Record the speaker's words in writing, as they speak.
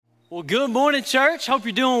Well, good morning, church. Hope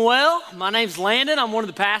you're doing well. My name's Landon. I'm one of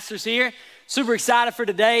the pastors here. Super excited for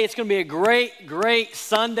today. It's going to be a great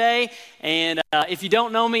Sunday. And if you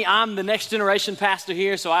don't know me, I'm the next generation pastor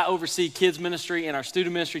here, so I oversee kids ministry and our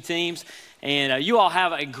student ministry teams. And you all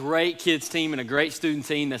have a great kids team and a great student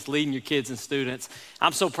team that's leading your kids and students.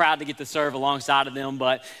 I'm so proud to get to serve alongside of them.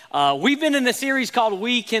 But we've been in a series called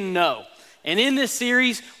We Can Know. And in this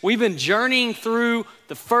series, we've been journeying through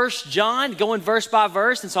the First John, going verse by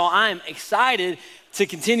verse. And so I am excited to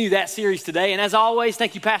continue that series today. And as always,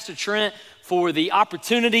 thank you, Pastor Trent, for the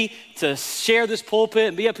opportunity to share this pulpit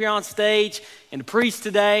and be up here on stage and to preach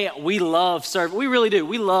today. We love serving. We really do.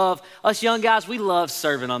 We love, us young guys, we love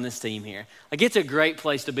serving on this team here. Like, it's a great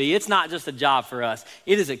place to be. It's not just a job for us.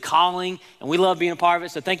 It is a calling, and we love being a part of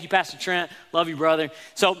it. So thank you, Pastor Trent. Love you, brother.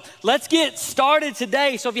 So let's get started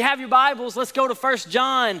today. So if you have your Bibles, let's go to 1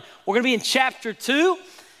 John. We're going to be in chapter 2.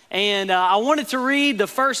 And I wanted to read the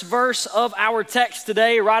first verse of our text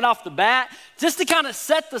today right off the bat, just to kind of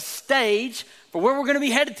set the stage for where we're going to be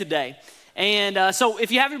headed today. And so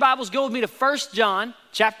if you have your Bibles, go with me to 1 John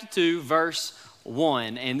chapter 2, verse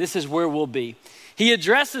 1. And this is where we'll be. He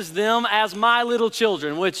addresses them as my little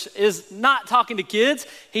children, which is not talking to kids.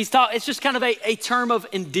 It's just kind of a term of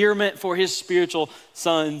endearment for his spiritual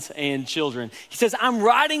sons and children. He says, I'm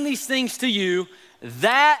writing these things to you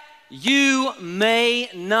that you may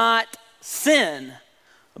not sin.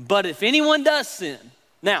 But if anyone does sin,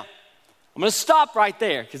 now, I'm going to stop right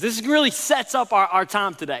there because this really sets up our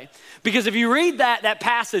time today. Because if you read that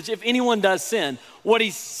passage, if anyone does sin, what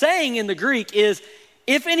he's saying in the Greek is,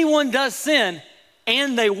 if anyone does sin,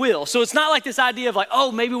 and they will. So it's not like this idea of like,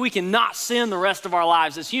 oh, maybe we can not sin the rest of our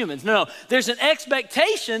lives as humans. No, there's an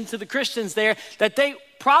expectation to the Christians there that they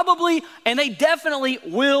probably and they definitely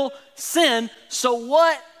will sin. So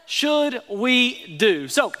what should we do?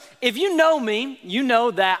 So if you know me, you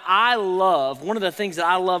know that one of the things that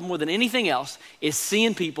I love more than anything else is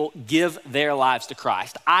seeing people give their lives to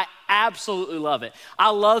Christ. I absolutely love it.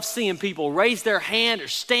 I love seeing people raise their hand or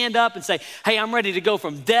stand up and say, hey, I'm ready to go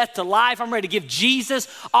from death to life. I'm ready to give Jesus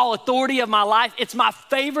all authority of my life. It's my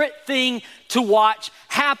favorite thing to watch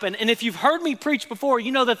happen. And if you've heard me preach before,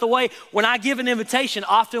 you know that the way when I give an invitation,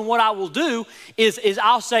 often what I will do is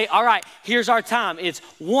I'll say, all right, here's our time. It's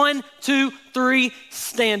 1, 2, 3,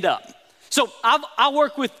 stand up. So I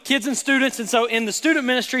work with kids and students, and so in the student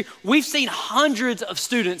ministry, we've seen hundreds of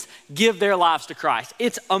students give their lives to Christ.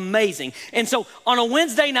 It's amazing. And so on a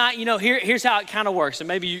Wednesday night, here's how it kind of works, and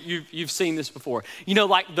maybe you've seen this before.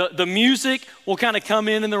 Like the music will kind of come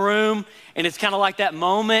in the room, and it's kind of like that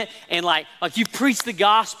moment, and like you preach the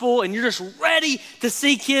gospel, and you're just ready to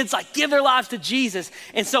see kids like give their lives to Jesus.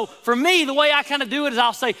 And so for me, the way I kind of do it is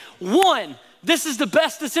I'll say, 1, this is the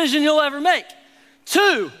best decision you'll ever make.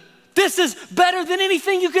 2, this is better than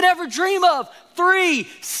anything you could ever dream of. 3,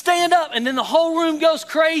 stand up. And then the whole room goes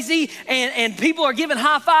crazy and people are giving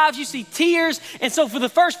high fives. You see tears. And so for the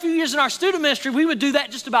first few years in our student ministry, we would do that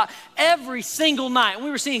just about every single night. And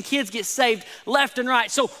we were seeing kids get saved left and right.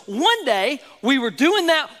 So one day we were doing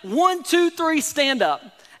that 1, 2, 3 stand up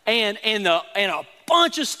and a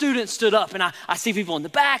bunch of students stood up, and I see people in the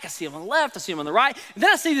back, I see them on the left, I see them on the right, and then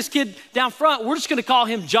I see this kid down front. We're just gonna call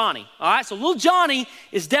him Johnny, all right? So little Johnny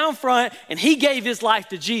is down front, and he gave his life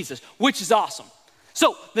to Jesus, which is awesome.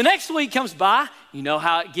 So the next week comes by, you know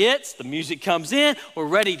how it gets, the music comes in, we're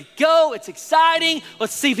ready to go, it's exciting,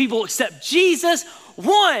 let's see people accept Jesus.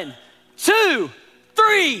 1, 2,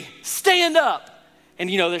 3, stand up. And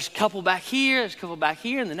there's a couple back here,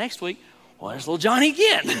 and the next week, well, there's little Johnny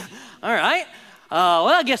again, all right? Well,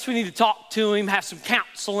 I guess we need to talk to him, have some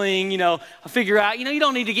counseling, figure out, you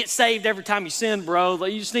don't need to get saved every time you sin, bro.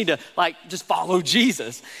 You just need to, just follow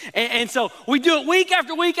Jesus. And so we do it week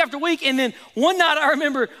after week after week. And then one night I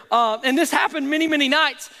remember, and this happened many, many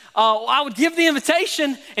nights, I would give the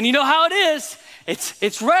invitation, and you know how it is.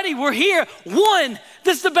 It's ready. We're here. 1,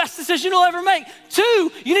 this is the best decision you'll ever make.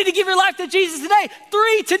 2, you need to give your life to Jesus today.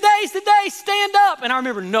 3, today's the day. Stand up. And I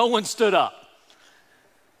remember no one stood up.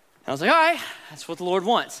 I was like, all right, that's what the Lord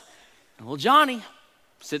wants. And little Johnny,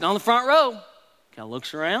 sitting on the front row, kind of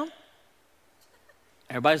looks around.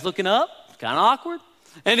 Everybody's looking up, kind of awkward.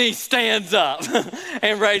 And he stands up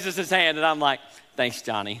and raises his hand. And I'm like, thanks,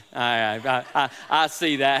 Johnny. I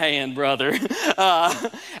see that hand, brother.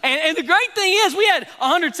 And the great thing is we had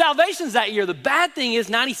 100 salvations that year. The bad thing is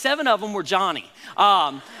 97 of them were Johnny.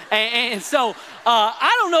 And so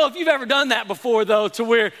I don't know if you've ever done that before, though, to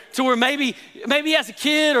where maybe as a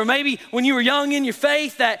kid or maybe when you were young in your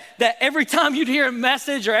faith that every time you'd hear a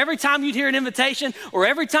message or every time you'd hear an invitation or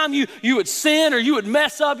every time you would sin or you would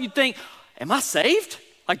mess up, you'd think, am I saved?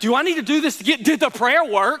 Like, do I need to do this to did the prayer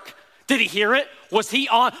work? Did he hear it? Was he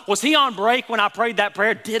on break when I prayed that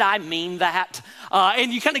prayer? Did I mean that?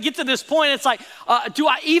 And you kind of get to this point, it's like, do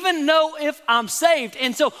I even know if I'm saved?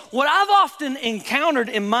 And so what I've often encountered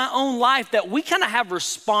in my own life, that we kind of have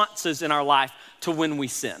responses in our life to when we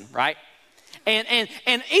sin, right? And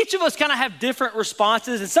each of us kind of have different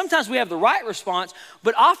responses, and sometimes we have the right response,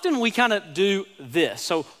 but often we kind of do this.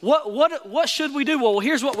 So what should we do? Well,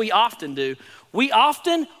 here's what we often do. We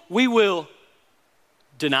will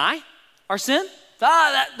deny our sin.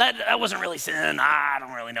 That wasn't really sin. I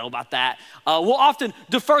don't really know about that. We'll often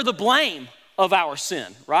defer the blame of our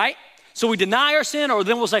sin, right? So we deny our sin, or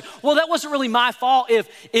then we'll say, well, that wasn't really my fault.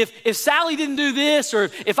 If Sally didn't do this, or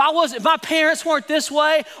if my parents weren't this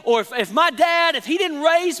way, or if my dad, if he didn't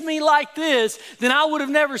raise me like this, then I would have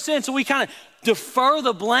never sinned. So we kind of defer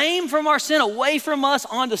the blame from our sin away from us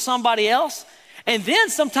onto somebody else. And then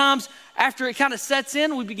sometimes after it kind of sets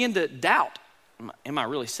in, we begin to doubt. Am I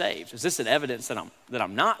really saved? Is this an evidence that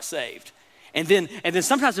I'm not saved? And then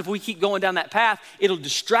sometimes if we keep going down that path, it'll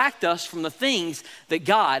distract us from the things that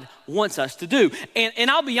God wants us to do. And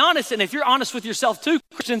I'll be honest, and if you're honest with yourself too,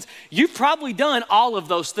 Christians, you've probably done all of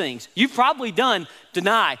those things. You've probably done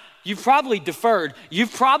deny. You've probably deferred.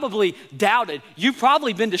 You've probably doubted. You've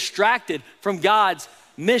probably been distracted from God's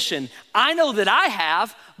mission. I know that I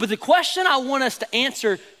have, but the question I want us to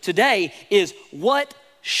answer today is, what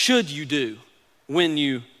should you do when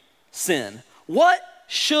you sin? What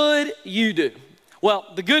should you do? Well,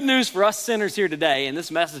 the good news for us sinners here today, and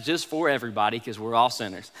this message is for everybody because we're all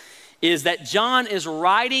sinners, is that John is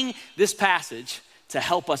writing this passage to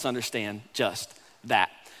help us understand just that.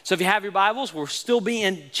 So if you have your Bibles, we'll still be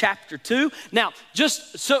in chapter 2. Now,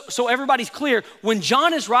 just so everybody's clear, when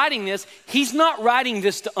John is writing this, he's not writing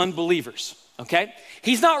this to unbelievers. Okay?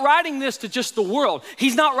 He's not writing this to just the world.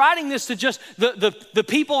 He's not writing this to just the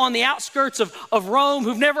people on the outskirts of Rome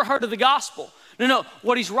who've never heard of the gospel. No.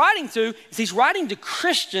 What he's writing to is he's writing to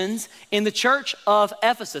Christians in the church of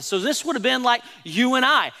Ephesus. So this would have been like you and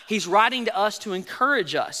I. He's writing to us to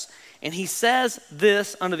encourage us. And he says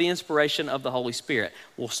this under the inspiration of the Holy Spirit.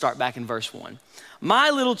 We'll start back in verse 1. My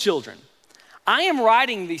little children, I am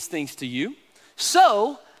writing these things to you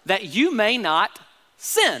so that you may not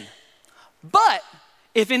sin. But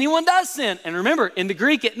if anyone does sin, and remember, in the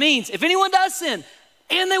Greek it means if anyone does sin,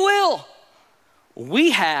 and they will, we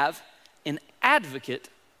have an advocate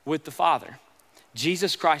with the Father,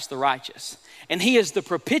 Jesus Christ the righteous. And he is the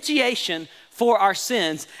propitiation for our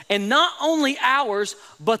sins, and not only ours,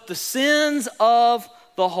 but the sins of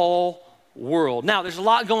the whole world. Now, there's a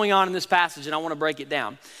lot going on in this passage, and I want to break it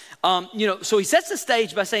down. So he sets the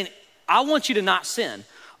stage by saying, I want you to not sin.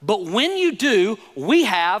 But when you do, we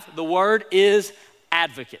have, the word is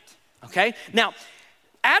advocate, okay? Now,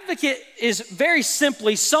 advocate is very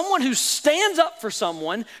simply someone who stands up for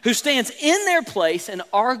someone, who stands in their place and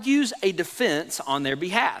argues a defense on their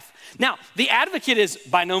behalf. Now, the advocate is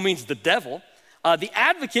by no means the devil. The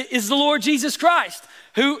advocate is the Lord Jesus Christ.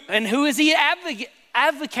 Who is he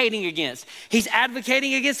advocating against? He's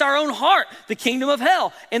advocating against our own heart, the kingdom of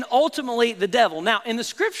hell, and ultimately the devil. Now, in the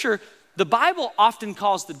scripture, the Bible often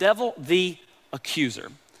calls the devil the accuser.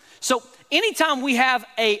 So anytime we have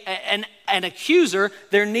an accuser,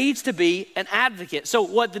 there needs to be an advocate. So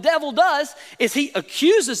what the devil does is he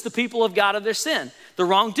accuses the people of God of their sin, their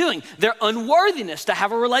wrongdoing, their unworthiness to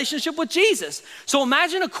have a relationship with Jesus. So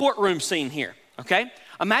imagine a courtroom scene here, okay?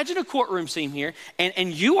 Imagine a courtroom scene here,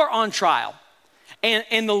 and you are on trial,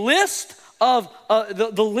 and the list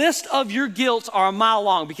of your guilt are a mile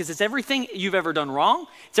long because it's everything you've ever done wrong.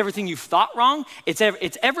 It's everything you've thought wrong. It's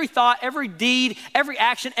every thought, every deed, every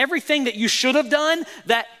action, everything that you should have done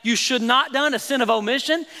that you should not done, a sin of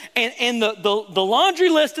omission. And the laundry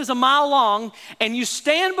list is a mile long, and you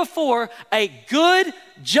stand before a good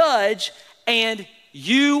judge, and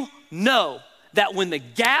you know that when the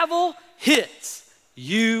gavel hits,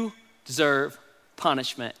 you deserve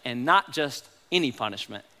punishment, and not just any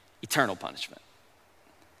punishment, eternal punishment.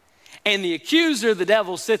 And the accuser, the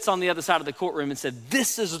devil, sits on the other side of the courtroom and said,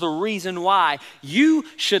 this is the reason why you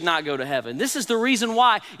should not go to heaven. This is the reason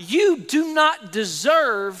why you do not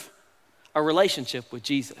deserve a relationship with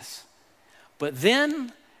Jesus. But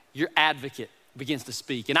then your advocate begins to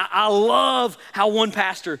speak. And I love how one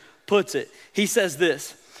pastor puts it. He says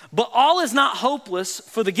this, but all is not hopeless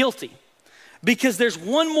for the guilty, because there's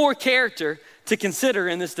one more character to consider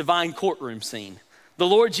in this divine courtroom scene, the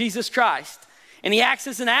Lord Jesus Christ. And he acts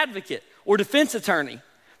as an advocate or defense attorney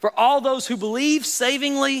for all those who believe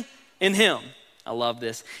savingly in him. I love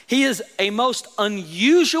this. He is a most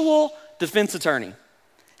unusual defense attorney.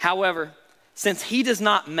 However, since he does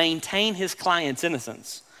not maintain his client's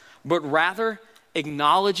innocence, but rather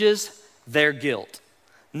acknowledges their guilt.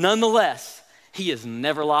 Nonetheless, he has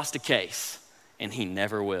never lost a case, and he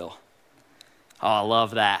never will. Oh, I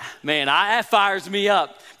love that. Man, that fires me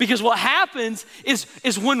up. Because what happens is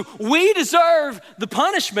when we deserve the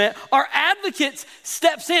punishment, our advocate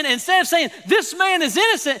steps in. Instead of saying, this man is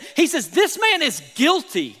innocent, he says, this man is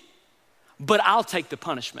guilty, but I'll take the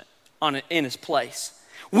punishment in his place.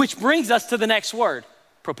 Which brings us to the next word,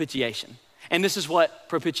 propitiation. And this is what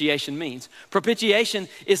propitiation means. Propitiation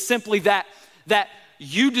is simply that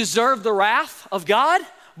you deserve the wrath of God,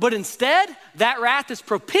 but instead, that wrath is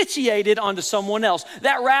propitiated onto someone else.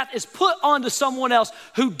 That wrath is put onto someone else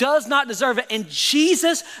who does not deserve it. And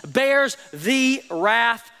Jesus bears the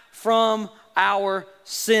wrath from our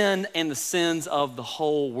sin and the sins of the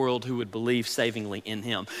whole world who would believe savingly in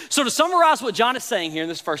him. So to summarize what John is saying here in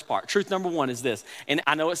this first part, truth number one is this, and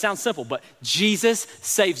I know it sounds simple, but Jesus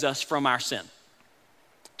saves us from our sin.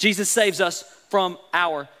 Jesus saves us from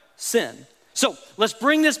our sin. So let's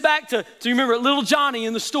bring this back to remember little Johnny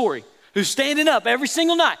in the story who's standing up every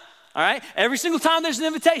single night, all right? Every single time there's an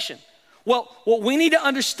invitation. Well, what we need to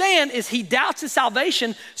understand is he doubts his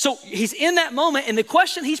salvation, so he's in that moment, and the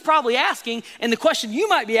question he's probably asking, and the question you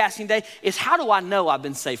might be asking today is, how do I know I've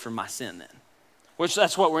been saved from my sin then? Which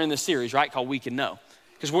that's what we're in this series, right, called We Can Know.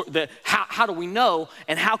 Because how do we know,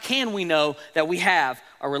 and how can we know that we have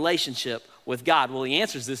a relationship with God? Well, he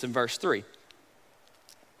answers this in verse 3.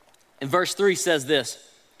 And verse 3 says this,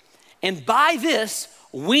 and by this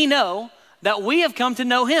we know that we have come to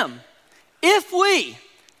know him, if we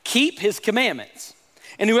keep his commandments.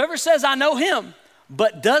 And whoever says, I know him,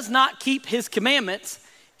 but does not keep his commandments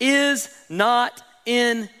is not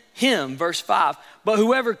in him. Verse 5, but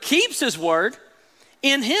whoever keeps his word,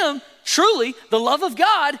 in him truly the love of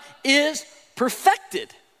God is perfected.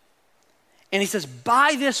 And he says,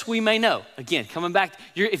 by this we may know. Again, coming back,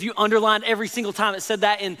 if you underlined every single time it said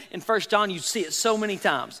that in 1 John, you see it so many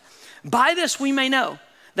times. By this we may know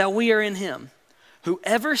that we are in him.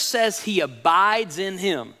 Whoever says he abides in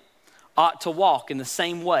him ought to walk in the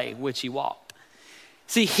same way which he walked.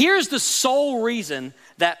 See, here's the sole reason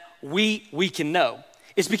that we can know.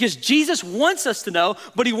 It's because Jesus wants us to know,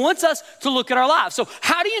 but he wants us to look at our lives. So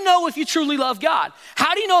how do you know if you truly love God?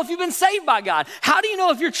 How do you know if you've been saved by God? How do you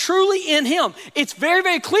know if you're truly in him? It's very,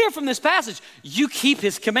 very clear from this passage. You keep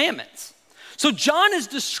his commandments. So John is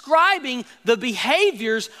describing the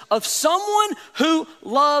behaviors of someone who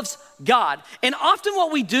loves God. And often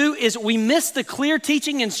what we do is we miss the clear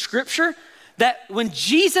teaching in Scripture that when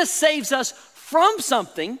Jesus saves us from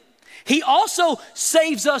something, he also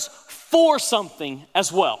saves us for something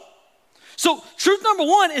as well. So truth number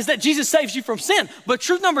one is that Jesus saves you from sin. But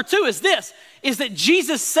truth number two is this, is that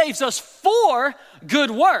Jesus saves us for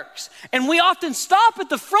good works. And we often stop at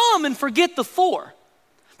the from and forget the for.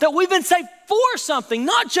 That we've been saved for something,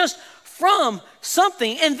 not just from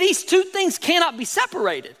something. And these two things cannot be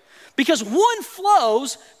separated because one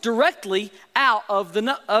flows directly out of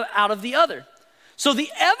the other. So the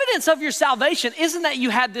evidence of your salvation isn't that you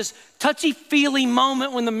had this touchy-feely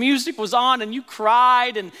moment when the music was on and you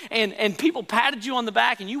cried and people patted you on the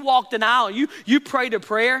back and you walked an aisle, you prayed a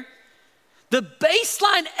prayer. The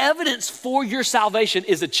baseline evidence for your salvation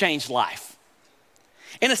is a changed life.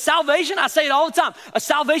 And a salvation, I say it all the time, a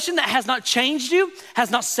salvation that has not changed you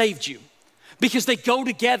has not saved you because they go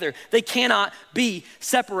together. They cannot be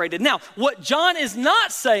separated. Now, what John is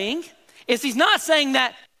not saying is he's not saying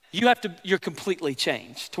that you're completely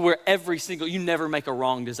changed to where you never make a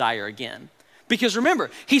wrong desire again. Because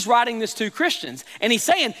remember, he's writing this to Christians and he's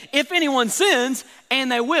saying, if anyone sins,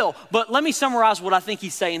 and they will. But let me summarize what I think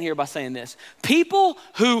he's saying here by saying this. People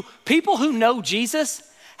who know Jesus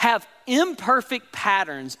have imperfect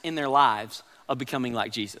patterns in their lives of becoming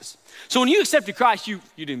like Jesus. So when you accepted Christ, you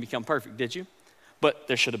didn't become perfect, did you? But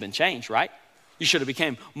there should have been change, right? You should have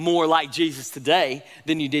become more like Jesus today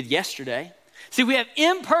than you did yesterday. See, we have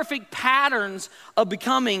imperfect patterns of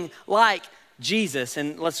becoming like Jesus.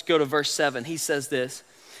 And let's go to verse 7. He says this.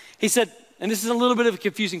 He said, and this is a little bit of a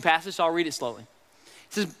confusing passage, so I'll read it slowly.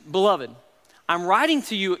 He says, beloved, I'm writing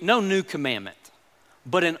to you no new commandment,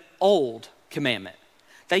 but an old commandment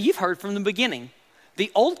that you've heard from the beginning. The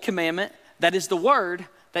old commandment that is the word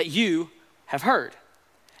that you have heard.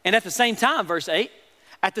 And at the same time, verse 8,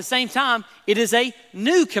 at the same time, it is a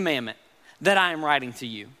new commandment that I am writing to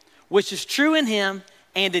you, which is true in him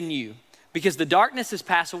and in you, because the darkness is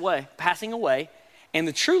passing away, and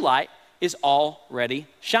the true light is already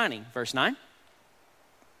shining. Verse 9.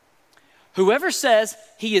 Whoever says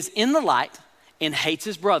he is in the light and hates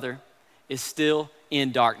his brother is still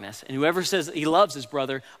in darkness. And whoever says he loves his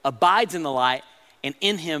brother abides in the light, and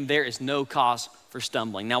in him there is no cause for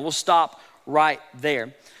stumbling. Now we'll stop right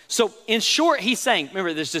there. So in short, he's saying,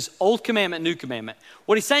 remember, there's this old commandment, new commandment.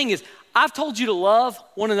 What he's saying is, I've told you to love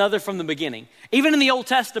one another from the beginning. Even in the Old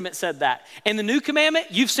Testament said that. And the new commandment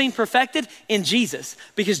you've seen perfected in Jesus,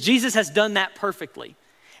 because Jesus has done that perfectly.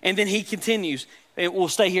 And then he continues, and we'll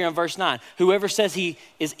stay here in verse 9. Whoever says he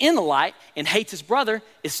is in the light and hates his brother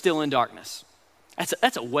is still in darkness.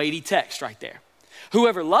 That's a weighty text right there.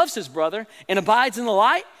 Whoever loves his brother and abides in the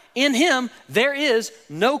light, in him there is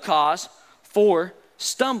no cause for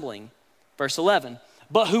stumbling. Verse 11.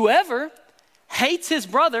 But whoever hates his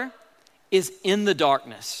brother is in the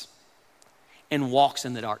darkness and walks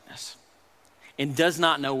in the darkness and does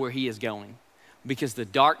not know where he is going, because the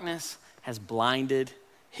darkness has blinded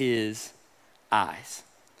his eyes.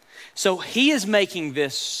 So he is making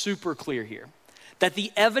this super clear here, that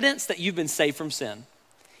the evidence that you've been saved from sin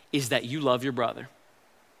is that you love your brother,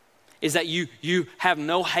 is that you have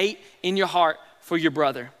no hate in your heart for your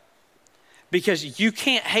brother, because you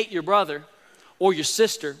can't hate your brother or your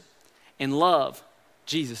sister and love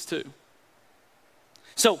Jesus too.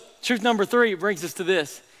 So truth number 3 brings us to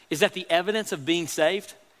this, is that the evidence of being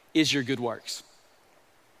saved is your good works.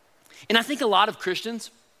 And I think a lot of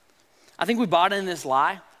Christians, I think we bought in this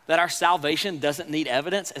lie that our salvation doesn't need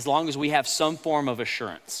evidence as long as we have some form of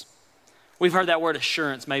assurance. We've heard that word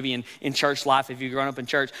assurance maybe in church life if you've grown up in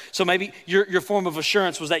church. So maybe your form of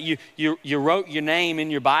assurance was that you wrote your name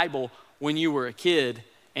in your Bible when you were a kid,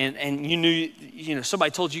 and you knew,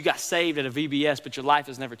 somebody told you got saved at a VBS, but your life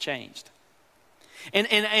has never changed. And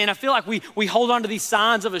I feel like we hold on to these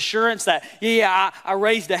signs of assurance that, I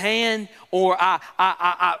raised a hand, or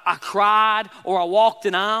I cried, or I walked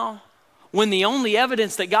an aisle, when the only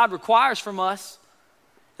evidence that God requires from us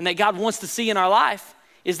and that God wants to see in our life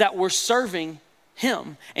is that we're serving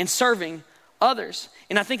him and serving others.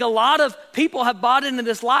 And I think a lot of people have bought into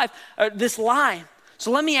this lie.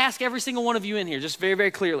 So let me ask every single one of you in here just very,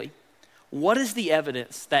 very clearly, what is the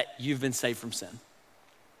evidence that you've been saved from sin?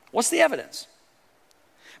 What's the evidence?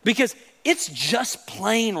 Because it's just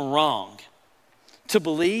plain wrong to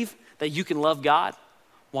believe that you can love God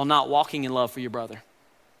while not walking in love for your brother.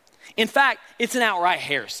 In fact, it's an outright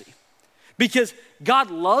heresy, because God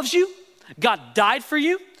loves you. God died for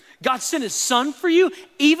you. God sent his son for you,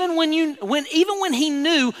 even when he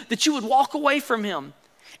knew that you would walk away from him.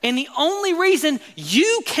 And the only reason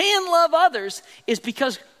you can love others is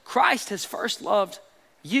because Christ has first loved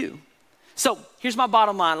you. So here's my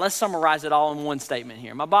bottom line. Let's summarize it all in one statement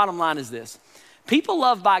here. My bottom line is this: people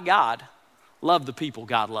loved by God love the people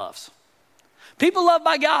God loves. People loved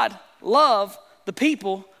by God love the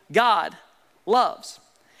people God loves.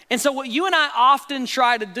 And so what you and I often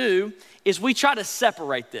try to do is we try to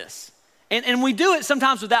separate this. And we do it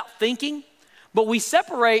sometimes without thinking, but we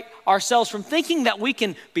separate ourselves from thinking that we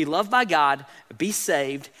can be loved by God, be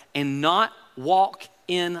saved, and not walk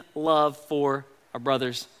in love for our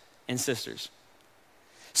brothers and sisters.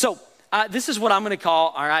 So this is what I'm gonna call,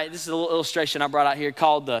 all right, this is a little illustration I brought out here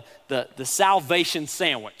called the salvation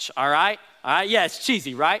sandwich, all right? All right, yeah, it's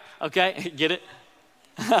cheesy, right? Okay, get it?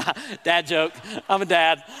 Dad joke, I'm a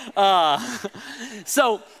dad.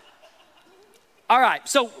 So, all right,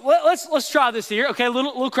 so let's try this here, okay? A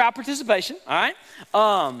little crowd participation, all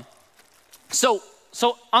right? So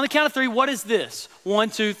on the count of 3, what is this? 1,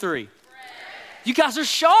 2, 3. You guys are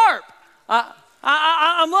sharp.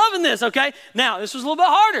 I'm loving this, okay? Now, this was a little bit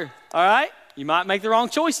harder, all right? You might make the wrong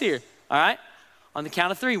choice here, all right? On the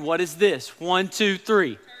count of 3, what is this? 1, 2,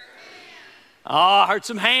 3. Oh, I heard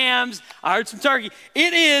some hams. I heard some turkey.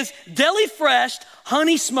 It is deli fresh,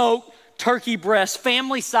 honey smoked turkey breast,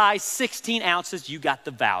 family size, 16 ounces. You got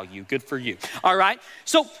the value. Good for you. All right.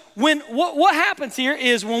 So what happens here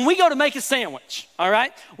is when we go to make a sandwich, all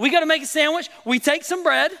right, we go to make a sandwich, we take some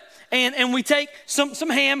bread and we take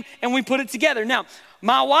some ham and we put it together. Now,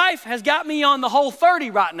 my wife has got me on the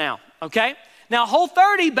Whole30 right now, okay? Now,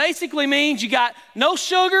 Whole30 basically means you got no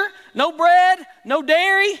sugar, no bread, no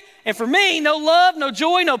dairy, and for me, no love, no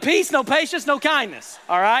joy, no peace, no patience, no kindness,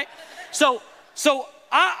 all right? So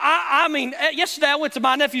I mean, yesterday I went to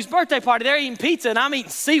my nephew's birthday party. They're eating pizza, and I'm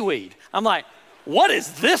eating seaweed. I'm like, what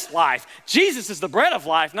is this life? Jesus is the bread of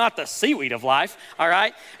life, not the seaweed of life, all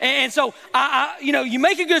right? And so, you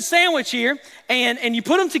make a good sandwich here, and you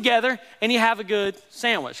put them together, and you have a good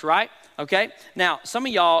sandwich, right? Okay, now some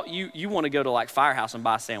of y'all, you want to go to like Firehouse and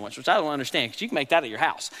buy a sandwich, which I don't understand because you can make that at your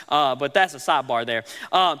house, but that's a sidebar there.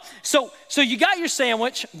 So you got your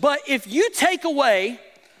sandwich, but if you take away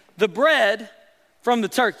the bread from the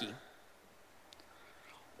turkey,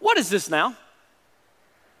 what is this now?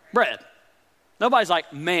 Bread. Nobody's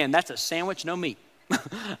like, man, that's a sandwich, no meat.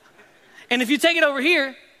 And if you take it over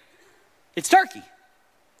here, it's turkey.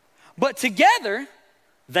 but together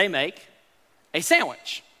they make a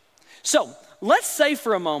sandwich. So let's say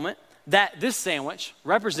for a moment that this sandwich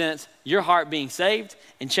represents your heart being saved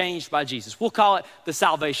and changed by Jesus. We'll call it the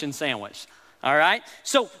salvation sandwich, all right?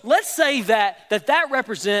 So let's say that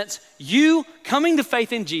represents you coming to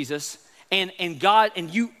faith in Jesus and God, and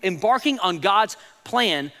you embarking on God's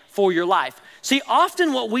plan for your life. See,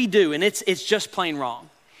 often what we do, and it's just plain wrong,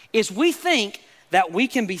 is we think that we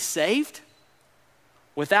can be saved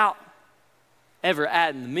without ever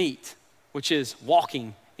adding the meat, which is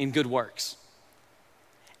walking in good works.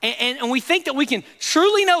 And we think that we can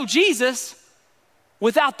truly know Jesus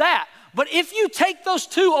without that. But if you take those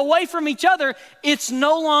two away from each other, it's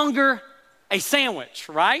no longer a sandwich,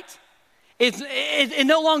 right? It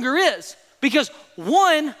no longer is, because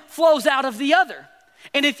one flows out of the other.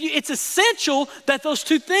 And it's essential that those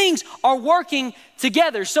two things are working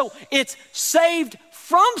together. So it's saved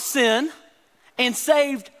from sin and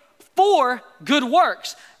saved for good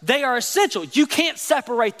works. They are essential. You can't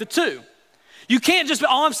separate the two. You can't just be,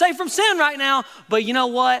 I'm saved from sin right now, but you know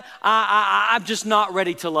what? I'm just not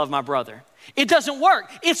ready to love my brother. It doesn't work.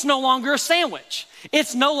 It's no longer a sandwich.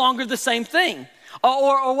 It's no longer the same thing.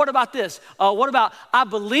 Or what about this? What about, I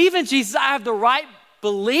believe in Jesus, I have the right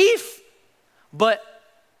belief, but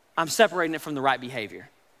I'm separating it from the right behavior.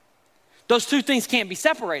 Those two things can't be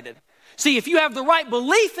separated. See, if you have the right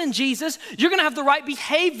belief in Jesus, you're gonna have the right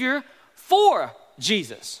behavior for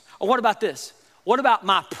Jesus. Or what about this? What about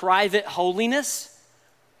my private holiness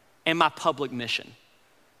and my public mission?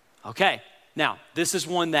 Okay, now this is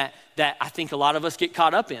one that I think a lot of us get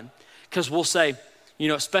caught up in, because we'll say,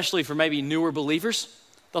 especially for maybe newer believers,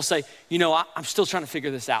 they'll say, I'm still trying to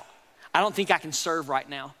figure this out. I don't think I can serve right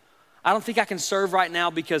now. I don't think I can serve right now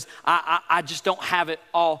because I just don't have it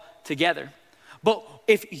all together. But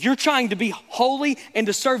if you're trying to be holy and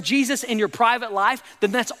to serve Jesus in your private life,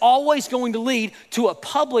 then that's always going to lead to a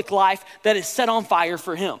public life that is set on fire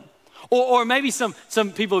for him. Or maybe some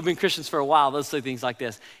people who've been Christians for a while, they'll say things like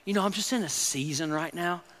this. I'm just in a season right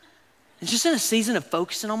now. I'm just in a season of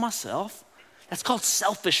focusing on myself. That's called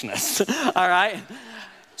selfishness, all right?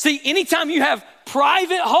 See, anytime you have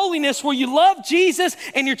private holiness where you love Jesus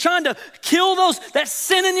and you're trying to kill that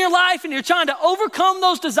sin in your life and you're trying to overcome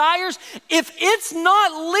those desires, if it's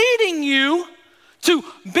not leading you to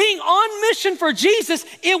being on mission for Jesus,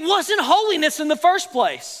 it wasn't holiness in the first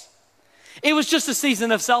place. It was just a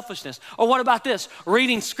season of selfishness. Or what about this?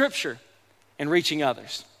 Reading scripture and reaching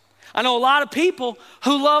others. I know a lot of people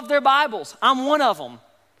who love their Bibles. I'm one of them.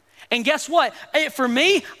 And guess what? For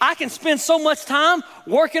me, I can spend so much time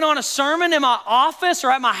working on a sermon in my office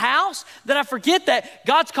or at my house that I forget that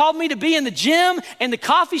God's called me to be in the gym and the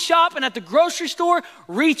coffee shop and at the grocery store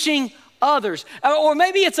reaching others. Or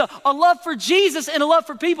maybe it's a love for Jesus and a love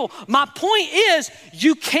for people. My point is,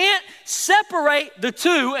 you can't separate the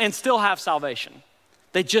two and still have salvation.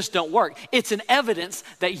 They just don't work. It's an evidence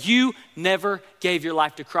that you never gave your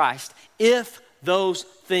life to Christ if those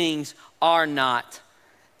things are not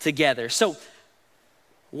together. So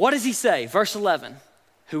what does he say? Verse 11,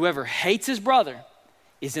 whoever hates his brother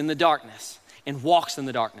is in the darkness and walks in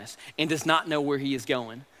the darkness and does not know where he is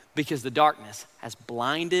going, because the darkness has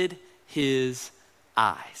blinded his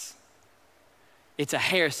eyes. It's a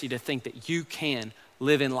heresy to think that you can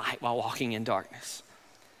live in light while walking in darkness.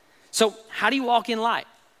 So how do you walk in light?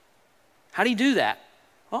 How do you do that?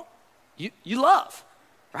 Well, you love,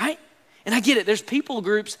 right? And I get it, there's people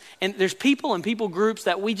groups and there's people and people groups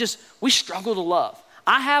that we struggle to love.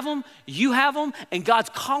 I have them, you have them, and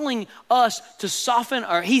God's calling us to soften,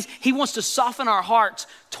 or he wants to soften our hearts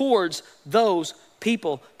towards those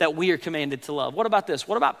people that we are commanded to love. What about this?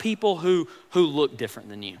 What about people who look different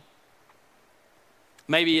than you?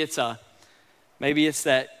 Maybe it's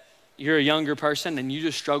that you're a younger person and you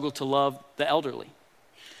just struggle to love the elderly.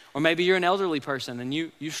 Or maybe you're an elderly person and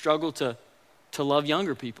you struggle to love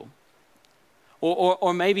younger people.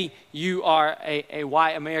 Or maybe you are a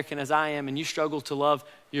white American as I am and you struggle to love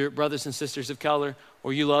your brothers and sisters of color,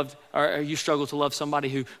 or you struggle to love somebody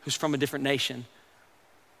who's from a different nation,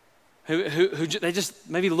 who they just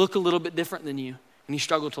maybe look a little bit different than you and you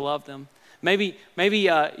struggle to love them. Maybe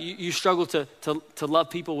you struggle to love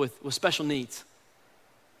people with special needs.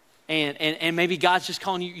 And maybe God's just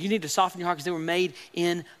calling you need to soften your heart because they were made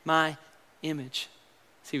in my image,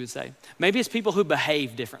 as he would say. Maybe it's people who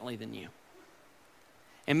behave differently than you.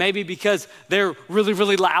 And maybe because they're really,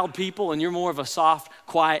 really loud people and you're more of a soft,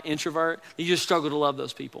 quiet introvert, you just struggle to love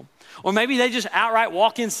those people. Or maybe they just outright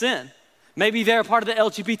walk in sin. Maybe they're a part of the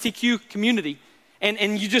LGBTQ community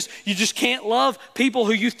and you just can't love people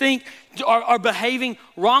who you think are behaving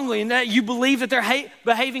wrongly and that you believe that they're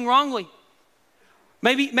behaving wrongly.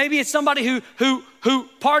 Maybe it's somebody who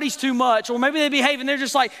parties too much, or maybe they behave and they're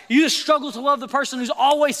just like, you just struggle to love the person who's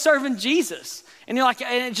always serving Jesus. And you're like,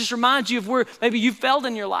 and it just reminds you of where maybe you failed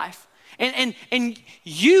in your life. And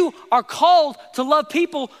you are called to love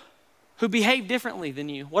people who behave differently than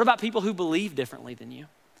you. What about people who believe differently than you?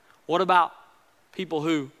 What about people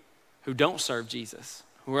who don't serve Jesus,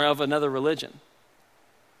 who are of another religion?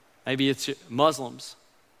 Maybe it's Muslims.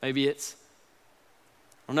 Maybe it's,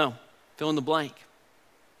 I don't know, fill in the blank.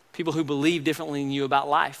 People who believe differently than you about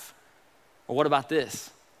life. Or what about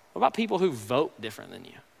this? What about people who vote different than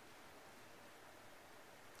you?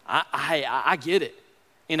 I get it.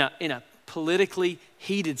 In a politically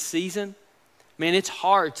heated season, man, it's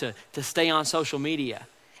hard to stay on social media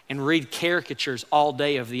and read caricatures all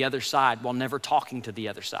day of the other side while never talking to the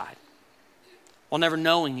other side, while never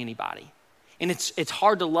knowing anybody. And it's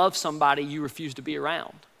hard to love somebody you refuse to be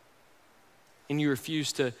around and you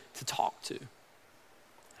refuse to talk to.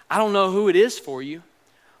 I don't know who it is for you,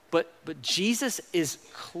 but Jesus is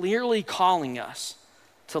clearly calling us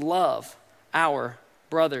to love our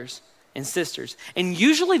brothers and sisters. And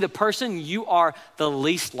usually the person you are the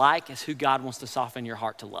least like is who God wants to soften your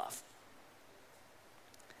heart to love.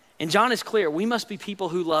 And John is clear, we must be people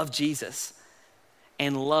who love Jesus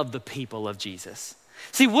and love the people of Jesus.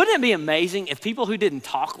 See, wouldn't it be amazing if people who didn't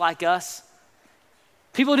talk like us,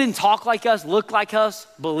 people who didn't talk like us, look like us,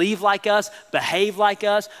 believe like us, behave like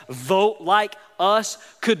us, vote like us,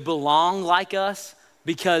 could belong like us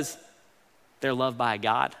because they're loved by a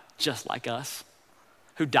God just like us,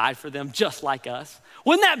 who died for them just like us?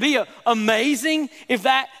 Wouldn't that be amazing if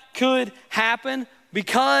that could happen?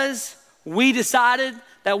 Because we decided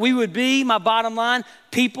that we would be, my bottom line,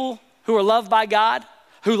 people who are loved by God,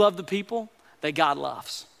 who love the people that God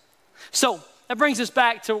loves. So that brings us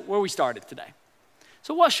back to where we started today.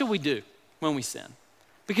 So what should we do when we sin?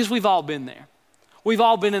 Because we've all been there. We've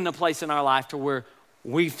all been in a place in our life to where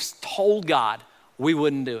we've told God we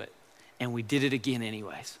wouldn't do it, and we did it again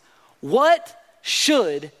anyways. What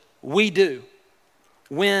should we do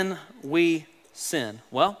when we sin?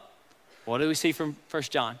 Well, what do we see from 1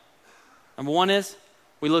 John? Number one is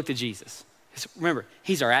we look to Jesus. Remember,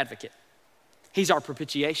 he's our advocate. He's our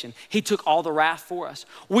propitiation. He took all the wrath for us.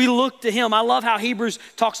 We look to him. I love how Hebrews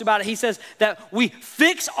talks about it. He says that we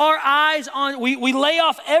fix our eyes on, we lay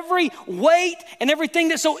off every weight and everything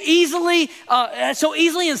that so easily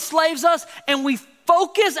enslaves us, and we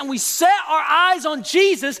focus and we set our eyes on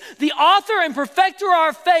Jesus, the author and perfecter of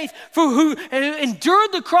our faith, who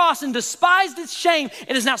endured the cross and despised its shame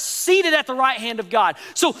and is now seated at the right hand of God.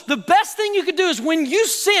 So the best thing you could do is when you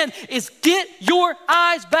sin is get your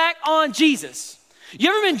eyes back on Jesus. You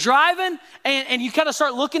ever been driving and you kind of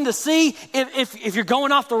start looking to see if you're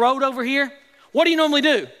going off the road over here? What do you normally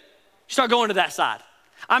do? You start going to that side.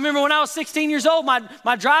 I remember when I was 16 years old,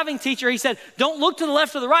 my driving teacher, he said, don't look to the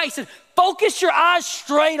left or the right. He said, focus your eyes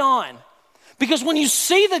straight on. Because when you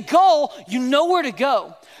see the goal, you know where to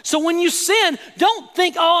go. So when you sin, don't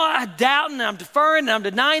think, oh, I doubt and I'm deferring and I'm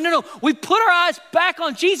denying. No, we put our eyes back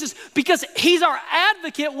on Jesus because he's our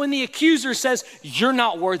advocate when the accuser says, you're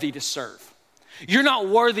not worthy to serve. You're not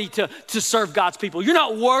worthy to serve God's people. You're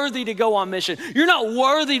not worthy to go on mission. You're not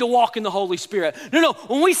worthy to walk in the Holy Spirit. No.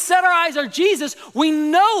 When we set our eyes on Jesus, we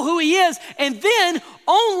know who he is, and then,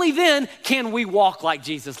 only then, can we walk like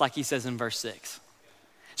Jesus, like he says in verse 6.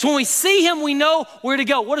 So when we see him, we know where to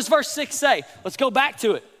go. What does verse 6 say? Let's go back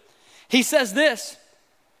to it. He says this,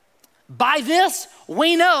 by this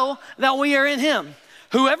we know that we are in him.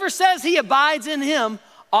 Whoever says he abides in him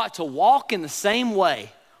ought to walk in the same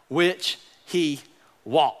way which he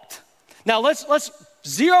walked. Now let's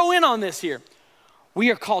zero in on this here.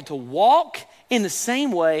 We are called to walk in the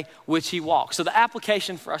same way which he walked. So the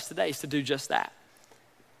application for us today is to do just that.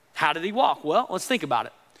 How did he walk? Well, let's think about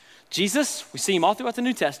it. Jesus, we see him all throughout the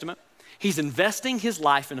New Testament. He's investing his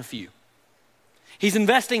life in a few. He's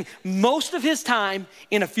investing most of his time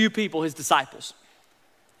in a few people, his disciples.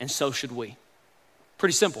 And so should we.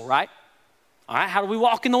 Pretty simple, right? All right, how do we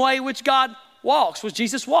walk in the way which God walks, which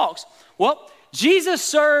Jesus walks? Well, Jesus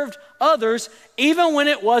served others even when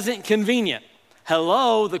it wasn't convenient.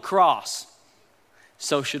 Hello, the cross.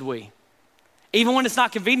 So should we. Even when it's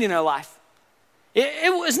not convenient in our life.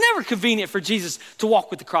 It was never convenient for Jesus to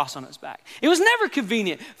walk with the cross on his back. It was never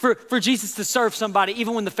convenient for Jesus to serve somebody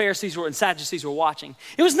even when the Pharisees and Sadducees were watching.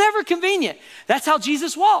 It was never convenient. That's how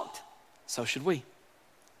Jesus walked. So should we.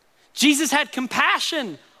 Jesus had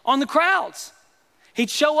compassion on the crowds. He'd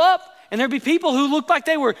show up and there'd be people who looked like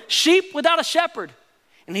they were sheep without a shepherd.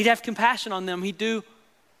 And he'd have compassion on them. He'd do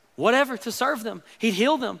whatever to serve them. He'd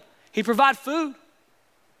heal them. He'd provide food.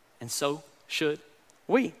 And so should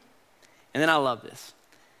we. And then I love this.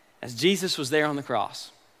 As Jesus was there on the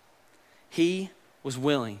cross, he was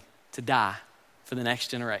willing to die for the next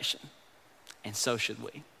generation. And so should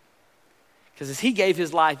we. Because as he gave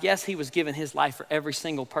his life, yes, he was giving his life for every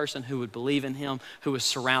single person who would believe in him, who was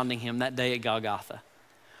surrounding him that day at Golgotha.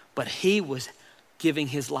 But he was giving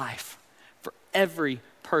his life for every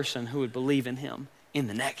person who would believe in him in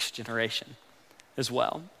the next generation as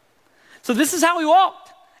well. So this is how he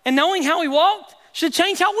walked. And knowing how he walked should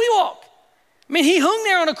change how we walk. I mean, he hung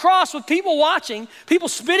there on a cross with people watching, people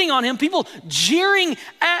spitting on him, people jeering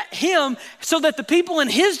at him so that the people in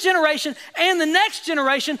his generation and the next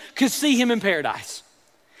generation could see him in paradise.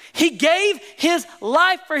 He gave his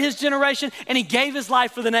life for his generation and he gave his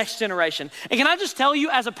life for the next generation. And can I just tell you,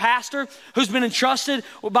 as a pastor who's been entrusted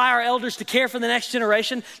by our elders to care for the next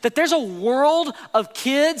generation, that there's a world of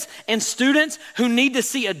kids and students who need to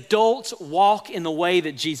see adults walk in the way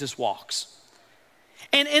that Jesus walks.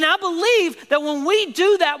 And I believe that when we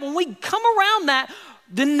do that, when we come around that,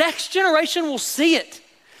 the next generation will see it.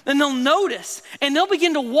 And they'll notice and they'll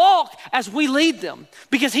begin to walk as we lead them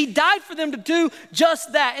because he died for them to do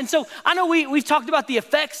just that. And so I know we've talked about the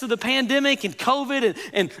effects of the pandemic and COVID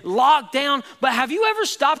and lockdown, but have you ever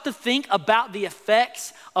stopped to think about the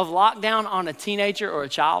effects of lockdown on a teenager or a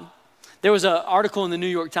child? There was an article in the New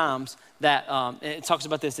York Times that it talks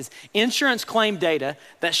about this insurance claim data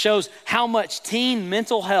that shows how much teen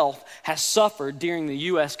mental health has suffered during the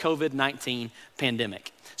U.S. COVID-19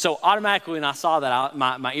 pandemic. So automatically when I saw that,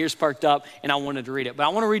 my ears perked up and I wanted to read it. But I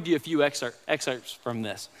want to read you a few excerpts from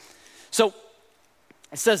this. So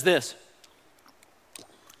it says this.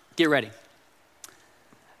 Get ready.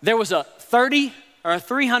 There was a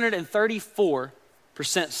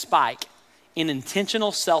 334% spike in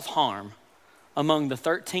intentional self-harm among the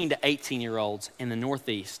 13 to 18-year-olds in the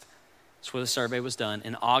Northeast. That's where the survey was done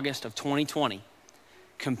in August of 2020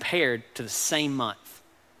 compared to the same month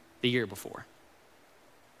the year before.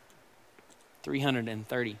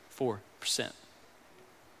 334%. It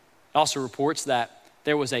also reports that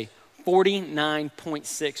there was a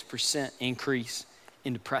 49.6% increase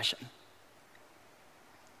in depression.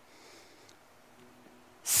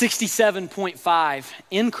 67.5%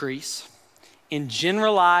 increase in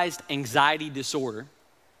generalized anxiety disorder,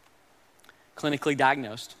 clinically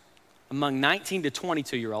diagnosed, among 19 to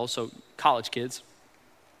 22-year-olds, so college kids,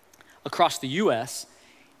 across the U.S.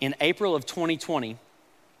 in April of 2020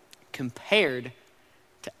 compared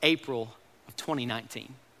to April of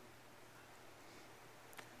 2019.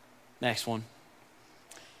 Next one.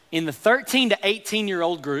 In the 13 to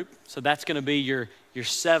 18-year-old group, so that's going to be your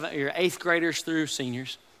 8th graders through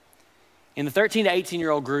seniors, in the 13 to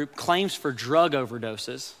 18-year-old group, claims for drug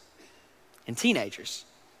overdoses in teenagers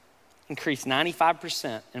increased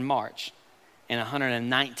 95% in March and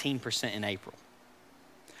 119% in April.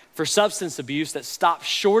 For substance abuse that stopped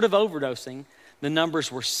short of overdosing, the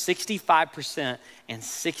numbers were 65% and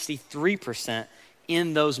 63%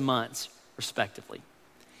 in those months, respectively.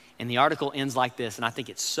 And the article ends like this, and I think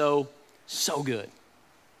it's so good.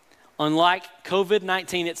 Unlike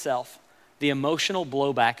COVID-19 itself, the emotional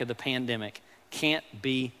blowback of the pandemic can't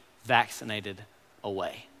be vaccinated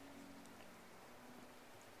away.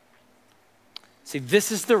 See,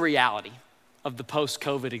 this is the reality of the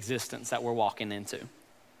post-COVID existence that we're walking into.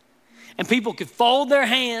 And people could fold their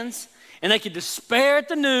hands and they could despair at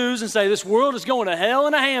the news and say, this world is going to hell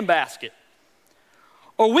in a handbasket.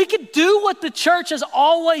 Or we could do what the church has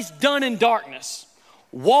always done in darkness,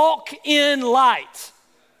 walk in light.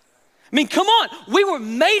 I mean, come on, we were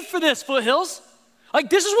made for this, Foothills. Like,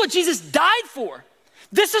 this is what Jesus died for.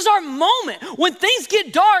 This is our moment. When things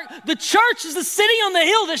get dark, the church is the city on the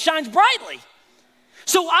hill that shines brightly.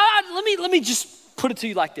 So let me just put it to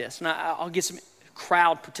you like this, and I'll get some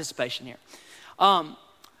crowd participation here. I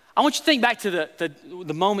want you to think back to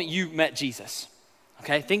the moment you met Jesus,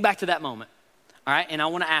 okay? Think back to that moment, all right? And I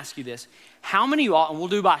want to ask you this. How many of you all, and we'll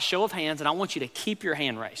do by show of hands, and I want you to keep your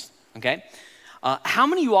hand raised, okay? How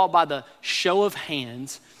many of you all, by the show of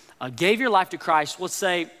hands, gave your life to Christ, let's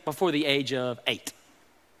say, before the age of 8,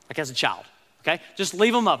 like as a child, okay? Just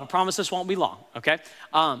leave them up. I promise this won't be long, okay?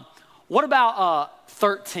 What about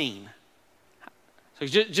 13? So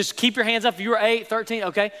just keep your hands up. If you were 8, 13,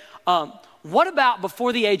 okay? What about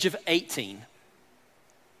before the age of 18?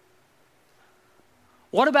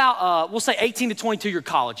 What about, we'll say 18 to 22, your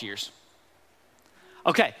college years?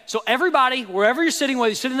 Okay, so everybody, wherever you're sitting, whether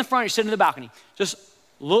you sit in the front or you sit in the balcony, just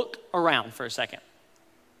look around for a second.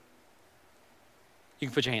 You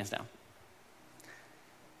can put your hands down.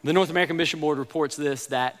 The North American Mission Board reports this,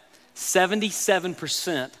 that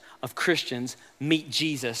 77% of Christians meet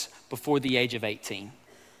Jesus before the age of 18.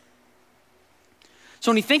 So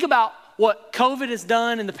when you think about what COVID has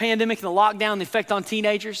done and the pandemic and the lockdown, the effect on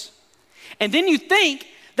teenagers. And then you think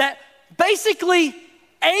that basically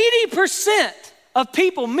 80% of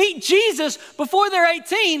people meet Jesus before they're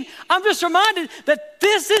 18. I'm just reminded that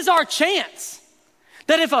this is our chance.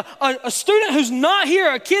 That if a student who's not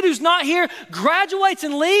here, a kid who's not here, graduates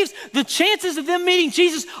and leaves, the chances of them meeting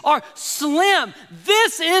Jesus are slim.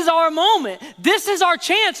 This is our moment. This is our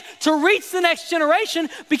chance to reach the next generation,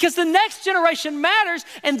 because the next generation matters,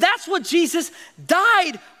 and that's what Jesus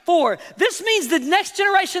died for. This means the next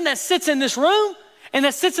generation that sits in this room and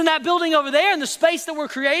that sits in that building over there in the space that we're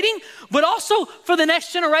creating, but also for the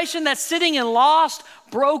next generation that's sitting in lost,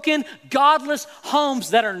 broken, godless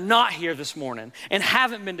homes that are not here this morning and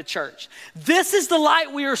haven't been to church. This is the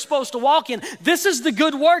light we are supposed to walk in. This is the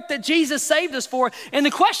good work that Jesus saved us for. And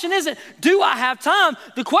the question isn't, do I have time?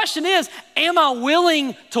 The question is, am I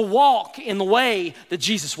willing to walk in the way that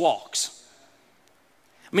Jesus walks?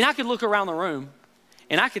 I mean, I could look around the room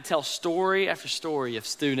and I could tell story after story of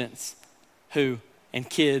students and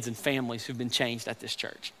kids and families who've been changed at this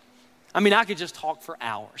church. I mean, I could just talk for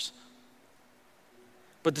hours.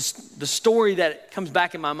 But the story that comes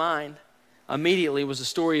back in my mind immediately was the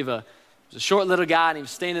story of a short little guy, and he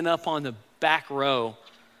was standing up on the back row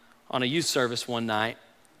on a youth service one night.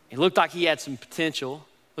 He looked like he had some potential,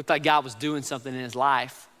 looked like God was doing something in his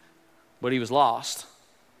life, but he was lost.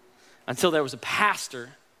 Until there was a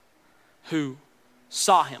pastor who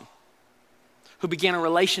saw him, who began a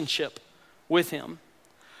relationship with him,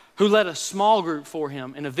 who led a small group for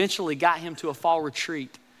him and eventually got him to a fall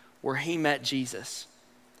retreat where he met Jesus.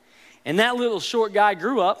 And that little short guy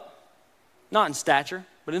grew up, not in stature,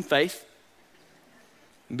 but in faith,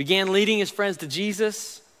 and began leading his friends to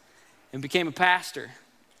Jesus and became a pastor.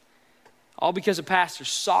 All because a pastor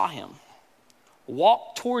saw him,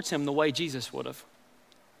 walked towards him the way Jesus would have.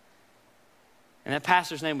 And that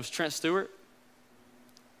pastor's name was Trent Stewart,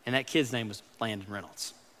 and that kid's name was Landon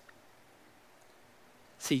Reynolds.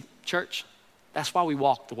 See, church, that's why we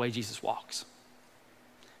walk the way Jesus walks.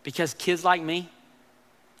 Because kids like me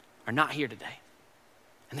are not here today,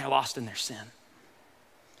 and they're lost in their sin.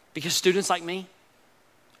 Because students like me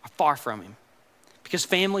are far from him. Because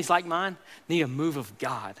families like mine need a move of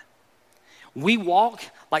God. We walk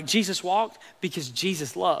like Jesus walked because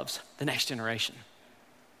Jesus loves the next generation.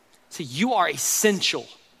 See, you are essential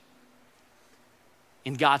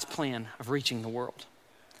in God's plan of reaching the world.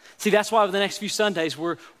 See, that's why over the next few Sundays,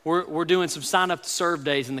 we're doing some sign up to serve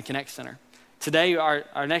days in the Connect Center. Today,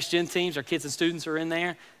 our next gen teams, our kids and students are in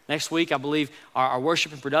there. Next week, I believe, our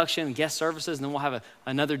worship and production and guest services, and then we'll have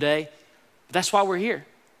another day. But that's why we're here.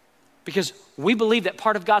 Because we believe that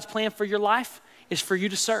part of God's plan for your life is for you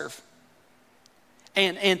to serve.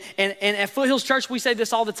 And at Foothills Church, we say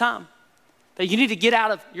this all the time, that you need to get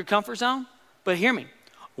out of your comfort zone. But hear me,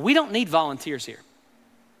 we don't need volunteers here.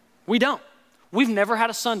 We don't. We've never had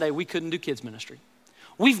a Sunday we couldn't do kids ministry.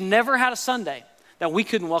 We've never had a Sunday that we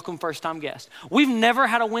couldn't welcome first-time guests. We've never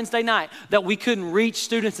had a Wednesday night that we couldn't reach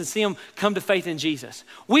students and see them come to faith in Jesus.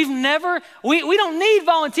 We don't need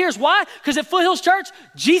volunteers. Why? Because at Foothills Church,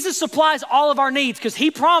 Jesus supplies all of our needs because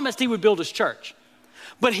he promised he would build his church.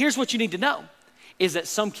 But here's what you need to know, is that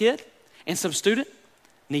some kid and some student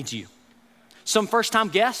needs you. Some first-time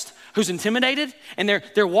guest who's intimidated and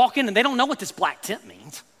they're walking and they don't know what this black tent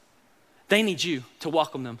means. They need you to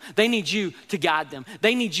welcome them. They need you to guide them.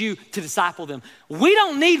 They need you to disciple them. We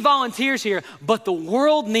don't need volunteers here, but the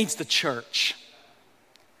world needs the church.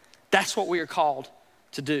 That's what we are called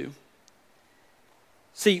to do.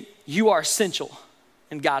 See, you are essential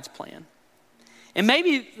in God's plan. And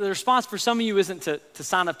maybe the response for some of you isn't to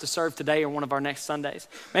sign up to serve today or one of our next Sundays.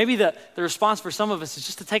 Maybe the response for some of us is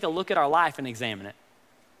just to take a look at our life and examine it.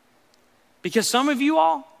 Because some of you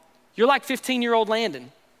all, you're like 15-year-old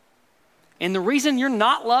Landon. And the reason you're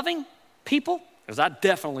not loving people, because I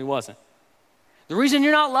definitely wasn't. The reason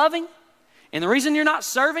you're not loving, and the reason you're not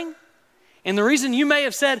serving, and the reason you may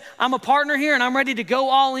have said, I'm a partner here and I'm ready to go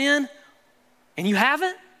all in, and you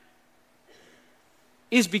haven't,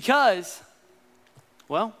 is because,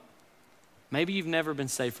 well, maybe you've never been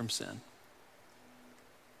saved from sin.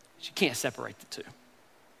 You can't separate the two.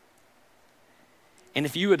 And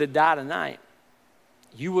if you were to die tonight,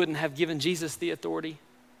 you wouldn't have given Jesus the authority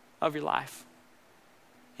of your life.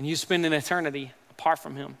 And you spend an eternity apart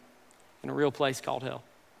from him in a real place called hell.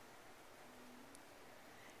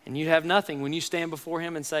 And you'd have nothing when you stand before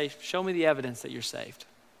him and say, show me the evidence that you're saved.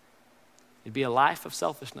 It'd be a life of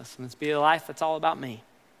selfishness, and it'd be a life that's all about me.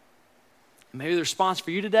 And maybe the response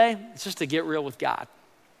for you today is just to get real with God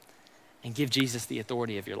and give Jesus the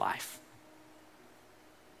authority of your life.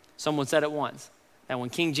 Someone said it once, that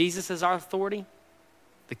when King Jesus is our authority,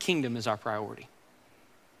 The kingdom is our priority.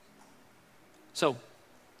 So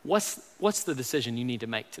what's the decision you need to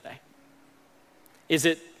make today? Is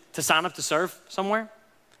it to sign up to serve somewhere?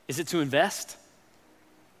 Is it to invest?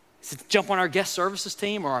 Is it to jump on our guest services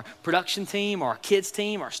team or our production team or our kids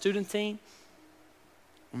team, our student team?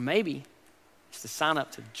 Or maybe it's to sign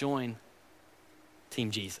up to join Team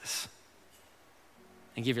Jesus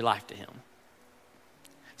and give your life to him.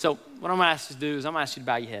 So what I'm gonna ask you to do is I'm gonna ask you to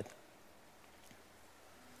bow your head.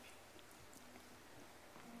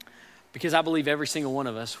 Because I believe every single one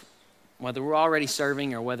of us, whether we're already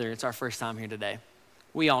serving or whether it's our first time here today,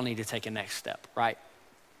 we all need to take a next step, right?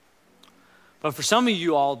 But for some of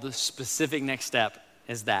you all, the specific next step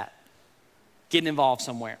is that, getting involved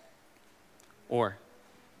somewhere or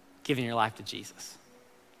giving your life to Jesus.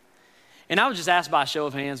 And I would just ask by a show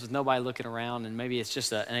of hands with nobody looking around, and maybe it's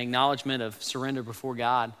just an acknowledgement of surrender before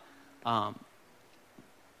God.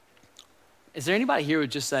 Is there anybody here who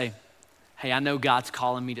would just say, hey, I know God's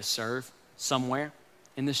calling me to serve somewhere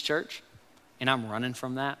in this church, and I'm running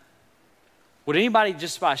from that? Would anybody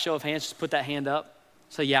just by a show of hands just put that hand up?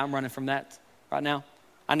 Say, yeah, I'm running from that right now.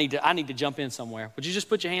 I need to jump in somewhere. Would you just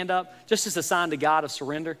put your hand up just as a sign to God of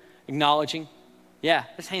surrender, acknowledging? Yeah,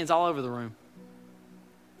 there's hands all over the room.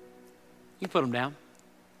 You can put them down.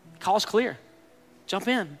 Call's clear. Jump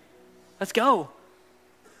in. Let's go.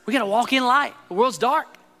 We got to walk in light. The world's dark.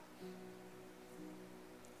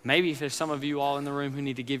 Maybe if there's some of you all in the room who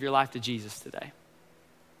need to give your life to Jesus today.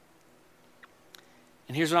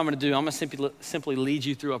 And here's what I'm going to do. I'm going to simply lead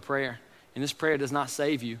you through a prayer. And this prayer does not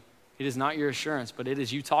save you. It is not your assurance, but it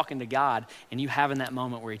is you talking to God and you having that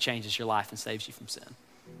moment where he changes your life and saves you from sin.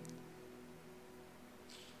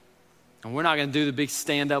 And we're not going to do the big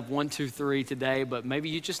stand up 1, 2, 3 today, but maybe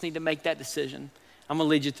you just need to make that decision. I'm going to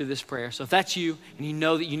lead you through this prayer. So if that's you and you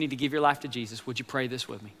know that you need to give your life to Jesus, would you pray this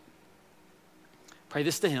with me? Pray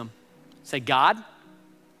this to him. Say, God,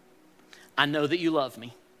 I know that you love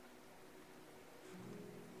me.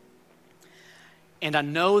 And I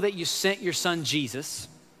know that you sent your son Jesus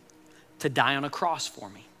to die on a cross for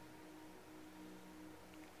me.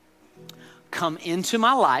 Come into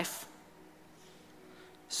my life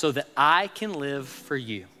so that I can live for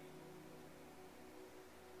you.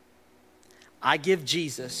 I give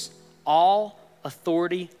Jesus all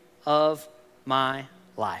authority of my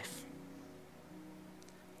life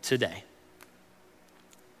today.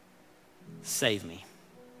 Save me.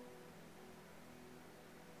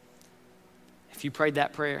 If you prayed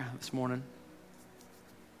that prayer this morning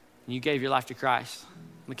and you gave your life to Christ,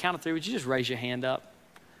 on the count of 3, would you just raise your hand up?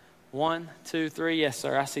 1, 2, 3. Yes,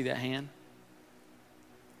 sir, I see that hand.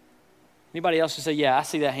 Anybody else just say, yeah, I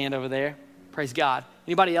see that hand over there. Praise God.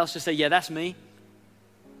 Anybody else just say, yeah, that's me?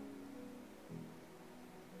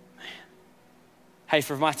 Man. Hey,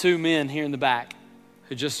 for my 2 men here in the back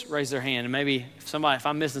who just raised their hand, and maybe if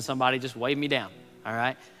I'm missing somebody, just wave me down, all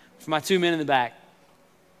right? For my 2 men in the back,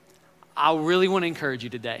 I really want to encourage you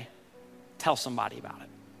today. Tell somebody about it.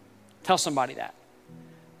 Tell somebody that.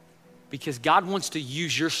 Because God wants to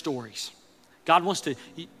use your stories. God wants to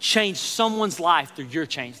change someone's life through your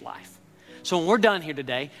changed life. So when we're done here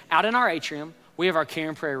today, out in our atrium, we have our care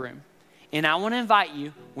and prayer room. And I want to invite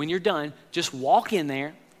you, when you're done, just walk in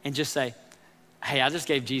there and just say, hey, I just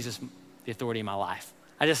gave Jesus the authority in my life.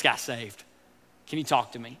 I just got saved. Can you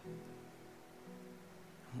talk to me?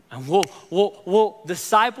 And we'll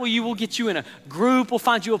disciple you. We'll get you in a group. We'll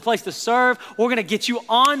find you a place to serve. We're going to get you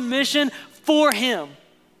on mission for him.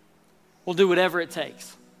 We'll do whatever it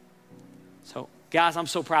takes. So, guys, I'm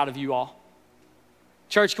so proud of you all.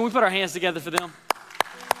 Church, can we put our hands together for them?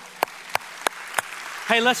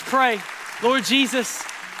 Hey, let's pray. Lord Jesus,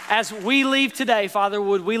 as we leave today, Father,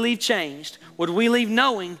 would we leave changed? Would we leave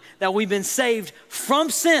knowing that we've been saved from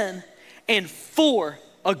sin and for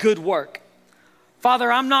a good work?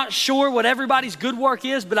 Father, I'm not sure what everybody's good work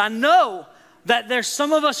is, but I know that there's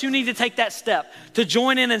some of us who need to take that step to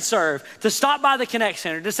join in and serve, to stop by the Connect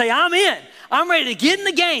Center, to say, I'm in. I'm ready to get in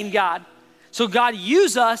the game, God. So God,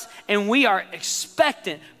 use us, and we are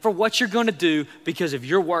expectant for what you're going to do because of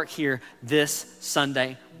your work here this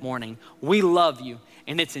Sunday morning. We love you,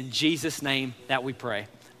 and it's in Jesus' name that we pray.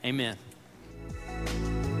 Amen.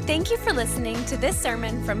 Thank you for listening to this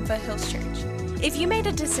sermon from Foothills Church. If you made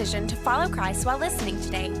a decision to follow Christ while listening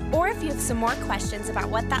today, or if you have some more questions about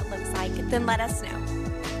what that looks like, then let us know.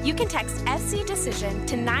 You can text FC Decision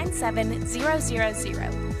to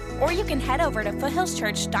 97000, or you can head over to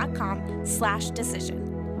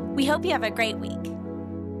foothillschurch.com/decision. We hope you have a great week.